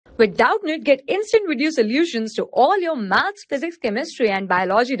With Doubtnut, get instant video solutions to all your maths, physics, chemistry, and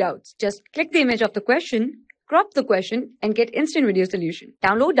biology doubts. Just click the image of the question, crop the question, and get instant video solution.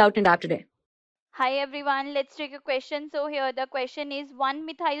 Download Doubtnut app today. Hi everyone, let's take a question. So here the question is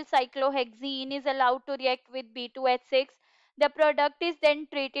 1-methyl cyclohexene is allowed to react with B2H6. The product is then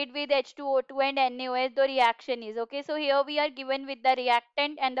treated with H2O2 and NaOH. The reaction is okay. So here we are given with the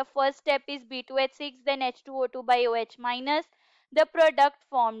reactant and the first step is B2H6 then H2O2 by OH minus. The product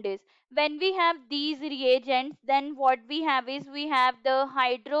formed is when we have these reagents, then what we have is we have the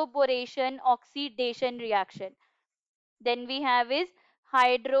hydroboration oxidation reaction. Then we have is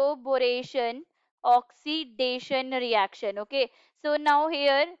hydroboration oxidation reaction. Okay, so now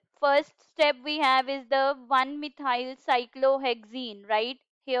here first step we have is the 1-methyl cyclohexene, right?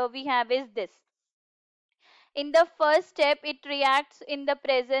 Here we have is this. In the first step it reacts in the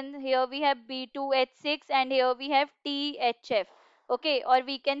presence, here we have B2H6 and here we have THF. Okay, or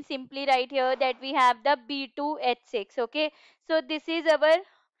we can simply write here that we have the B2H6. Okay, so this is our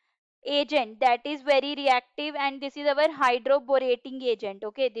agent that is very reactive and this is our hydroborating agent.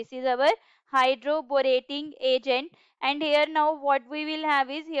 Okay, this is our hydroborating agent, and here now what we will have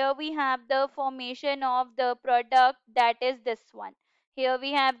is here we have the formation of the product, that is this one. Here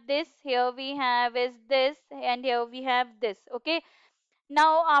we have this, here we have is this, and here we have this. Okay,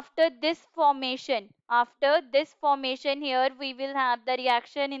 now after this formation here we will have the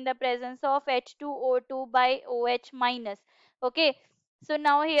reaction in the presence of H2O2 by OH minus. Okay, so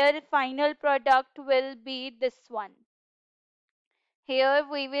now here final product will be this one. Here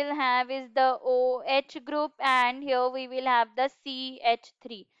we will have is the OH group and here we will have the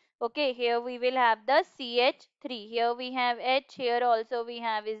CH3. Okay, here we will have the CH3. Here we have H, here also we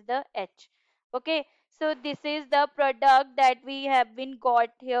have is the H. Okay, so this is the product that we have been got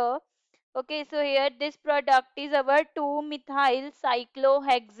here. Okay, so here this product is our 2-methyl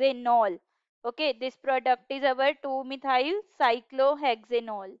cyclohexanol. Okay, this product is our 2-methyl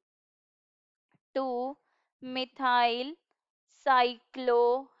cyclohexanol. 2-methyl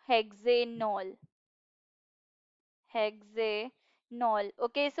cyclohexanol.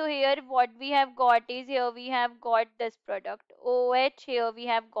 Okay, so here what we have got is here we have got this product OH, here we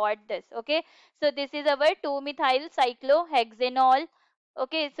have got this. Okay, so this is our 2-methyl cyclohexanol.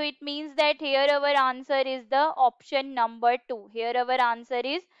 Okay, so it means that here our answer is the option number 2. Here our answer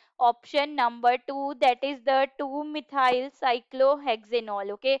is option number 2, that is the 2-methyl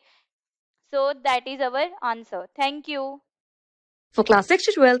cyclohexanol. Okay, so that is our answer. Thank you. For class 6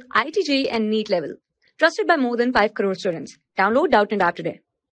 to 12, IIT JEE and NEET level. Trusted by more than 5 crore students. Download Doubtnut app today.